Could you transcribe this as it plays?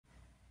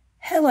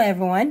Hello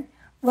everyone,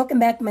 welcome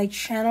back to my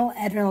channel,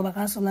 Adrian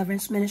Bacaso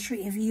Deliverance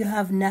Ministry. If you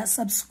have not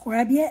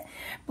subscribed yet,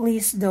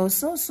 please do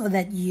so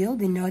that you'll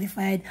be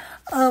notified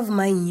of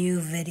my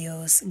new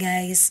videos.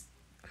 Guys,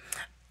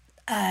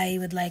 I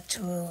would like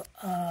to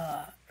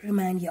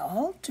remind you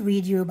all to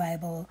read your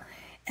Bible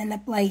and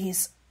apply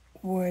His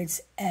words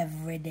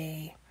every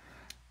day.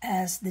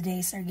 As the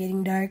days are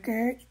getting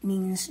darker, it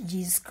means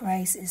Jesus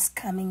Christ is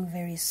coming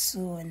very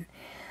soon.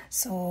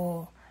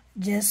 So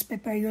just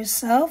prepare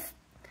yourself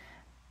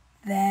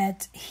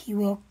that He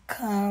will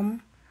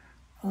come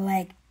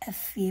like a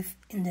thief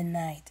in the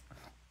night.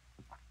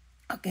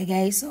 Okay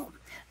guys, so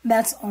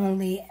that's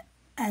only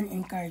an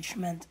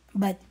encouragement.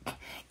 But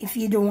if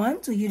you don't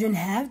want to, you don't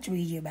have to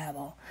read your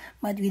Bible.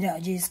 But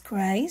without Jesus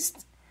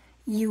Christ,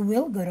 you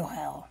will go to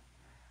hell.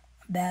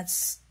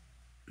 That's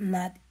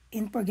not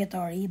in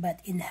purgatory, but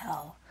in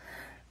hell.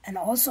 And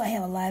also I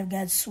have a lot of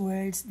God's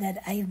words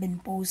that I've been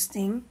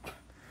posting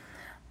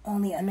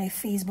only on my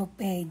Facebook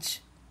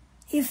page.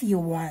 If you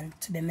want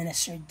to be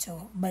ministered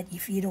to, but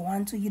if you don't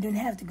want to, you don't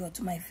have to go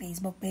to my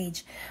Facebook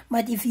page.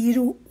 But if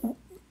you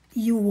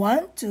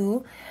want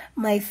to,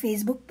 my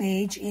Facebook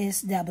page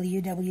is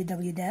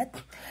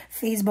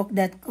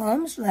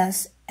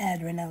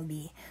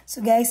www.facebook.com/AdrianLB.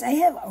 So guys, I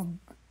have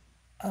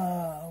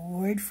a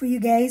word for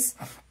you guys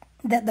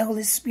that the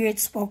Holy Spirit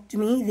spoke to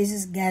me. This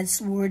is God's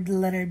word,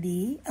 letter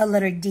D.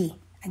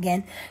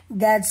 Again,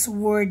 God's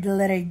word,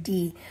 letter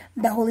D.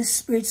 The Holy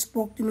Spirit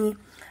spoke to me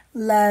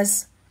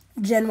last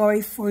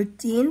January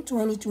 14,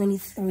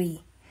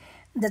 2023.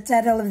 The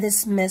title of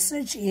this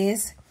message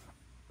is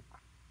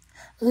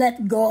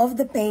Let Go of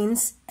the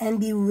Pains and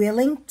Be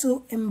Willing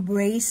to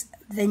Embrace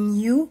the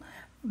New,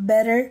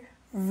 Better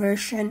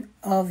Version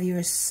of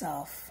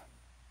Yourself.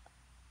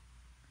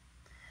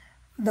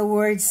 The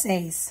word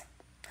says,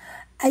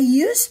 I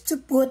used to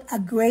put a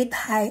great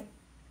high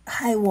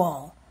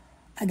wall.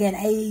 Again,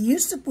 I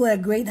used to put a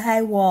great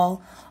high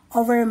wall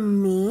over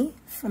me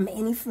from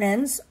any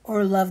friends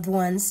or loved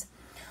ones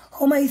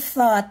whom I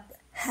thought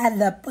had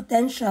the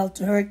potential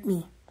to hurt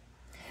me.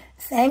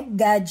 Thank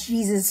God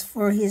Jesus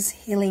for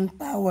His healing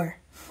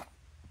power.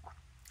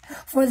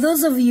 For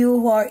those of you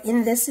who are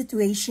in this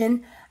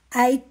situation,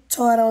 I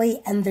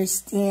totally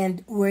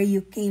understand where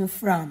you came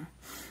from.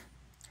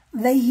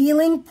 The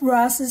healing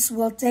process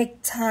will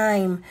take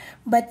time,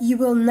 but you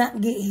will not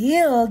get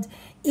healed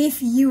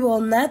if you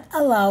will not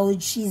allow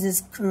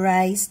Jesus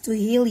Christ to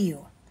heal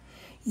you.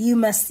 You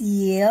must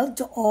yield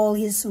to all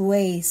His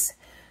ways.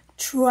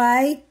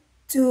 Try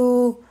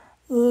to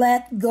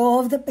let go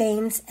of the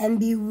pains and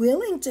be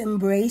willing to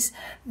embrace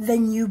the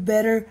new,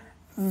 better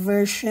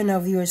version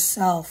of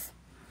yourself.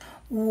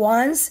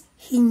 Once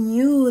He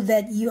knew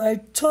that you are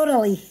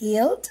totally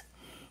healed,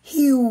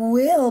 He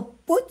will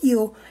put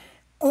you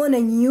on a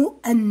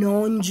new,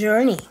 unknown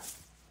journey.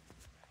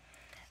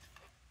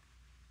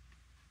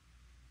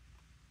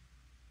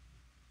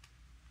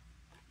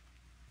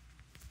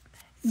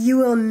 You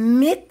will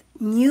meet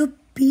new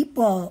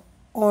people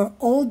or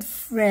old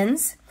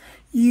friends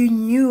you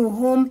knew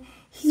whom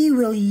He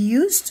will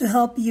use to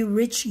help you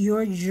reach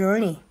your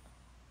journey.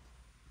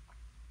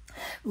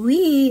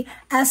 We,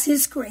 as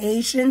His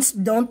creations,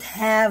 don't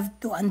have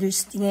to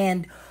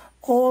understand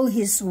all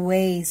His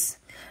ways,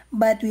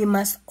 but we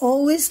must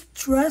always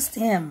trust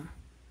Him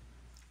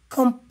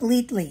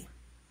completely.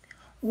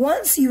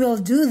 Once you will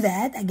do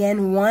that,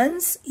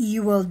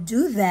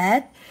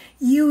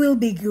 you will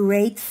be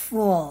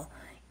grateful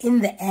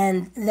in the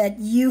end that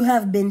you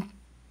have been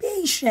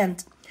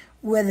patient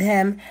with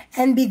Him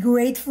and be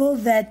grateful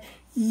that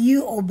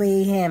you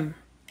obey Him.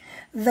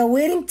 The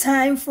waiting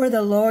time for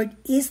the Lord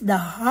is the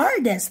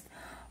hardest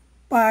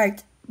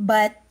part,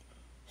 but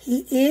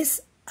He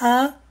is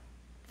a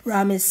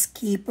promise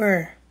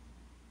keeper.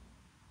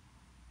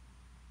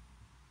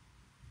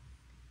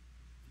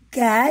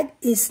 God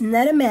is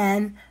not a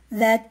man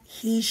that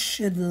He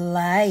should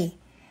lie.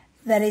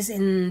 That is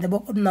in the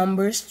book of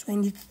Numbers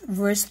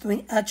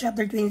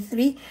chapter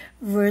 23,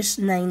 verse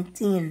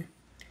 19.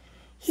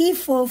 He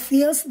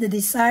fulfills the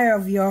desire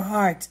of your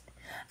heart,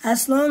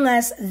 as long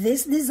as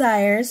these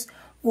desires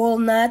will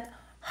not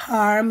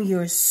harm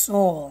your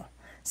soul.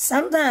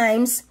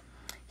 Sometimes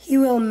He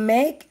will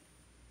make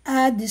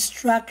a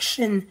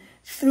distraction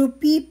through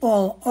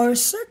people or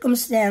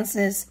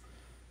circumstances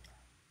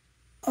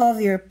of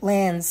your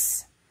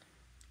plans.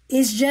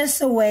 It's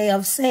just a way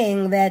of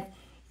saying that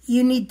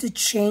you need to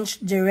change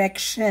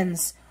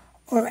directions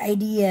or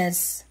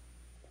ideas.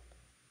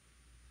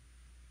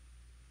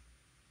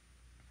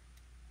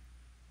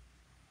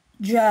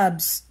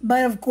 Jobs,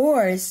 but of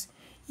course,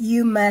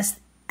 you must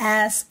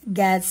ask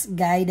God's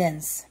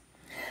guidance.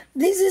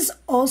 This is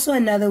also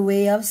another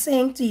way of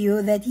saying to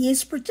you that He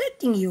is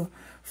protecting you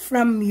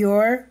from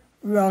your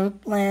wrong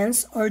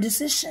plans or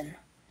decision.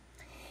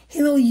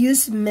 He will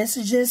use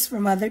messages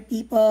from other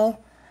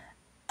people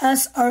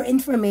as our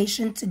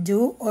information to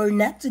do or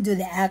not to do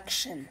the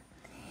action.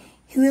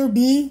 He will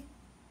be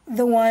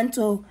the one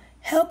to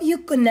help you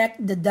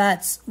connect the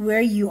dots where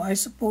you are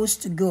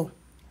supposed to go.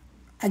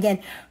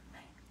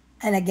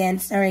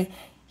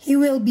 He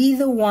will be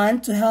the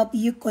one to help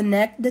you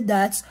connect the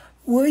dots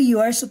where you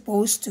are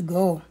supposed to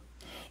go.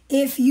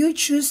 If you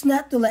choose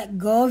not to let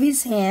go of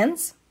His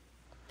hands,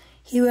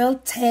 He will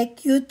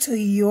take you to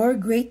your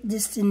great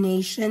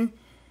destination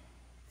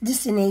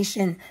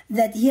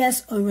that He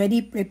has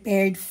already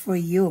prepared for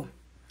you.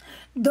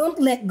 Don't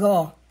let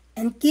go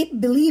and keep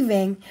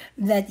believing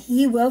that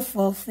He will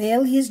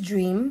fulfill His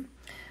dream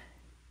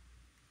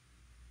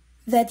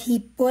that He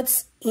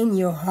puts in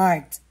your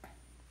heart.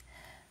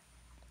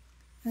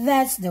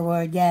 That's the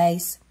word,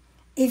 guys.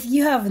 If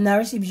you have now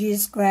received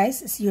Jesus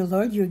Christ as your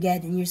Lord, your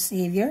God, and your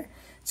Savior,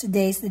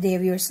 today is the day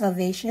of your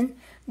salvation.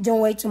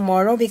 Don't wait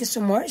tomorrow, because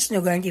tomorrow is no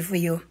guarantee for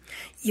you.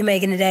 You may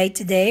gonna die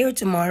today or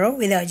tomorrow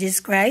without Jesus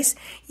Christ.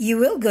 You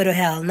will go to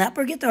hell, not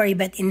purgatory,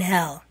 but in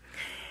hell.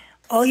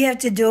 All you have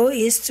to do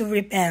is to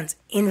repent,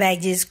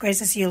 invite Jesus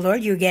Christ as your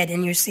Lord, your God,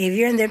 and your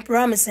Savior, and then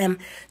promise Him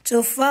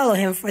to follow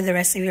Him for the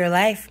rest of your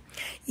life.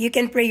 You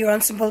can pray your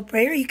own simple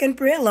prayer. You can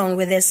pray along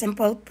with a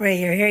simple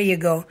prayer. Here you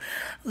go.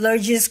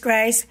 Lord Jesus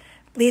Christ,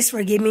 please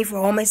forgive me for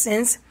all my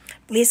sins.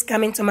 Please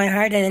come into my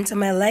heart and into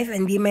my life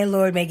and be my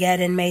Lord, my God,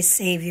 and my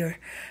Savior.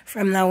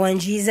 From now on,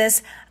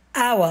 Jesus,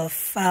 I will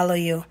follow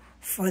you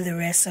for the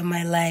rest of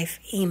my life.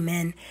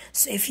 Amen.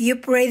 So if you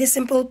pray the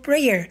simple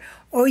prayer,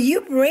 or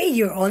you pray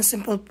your own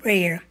simple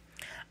prayer,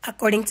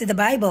 according to the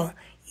Bible,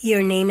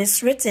 your name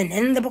is written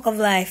in the book of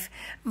life.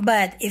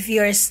 But if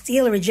you are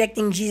still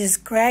rejecting Jesus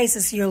Christ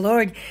as your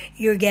Lord,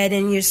 your God,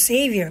 and your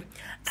Savior,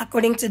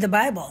 according to the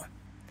Bible,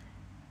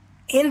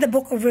 in the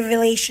book of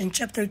Revelation,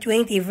 chapter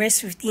 20,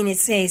 verse 15, it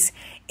says,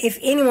 if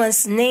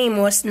anyone's name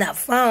was not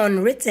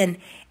found written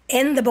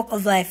in the book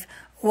of life,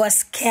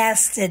 was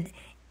casted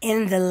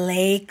in the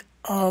lake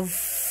of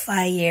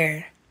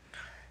fire.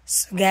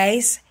 So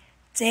guys,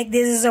 take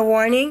this as a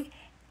warning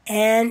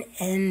and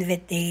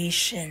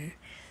invitation.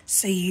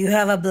 So you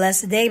have a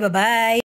blessed day. Bye-bye.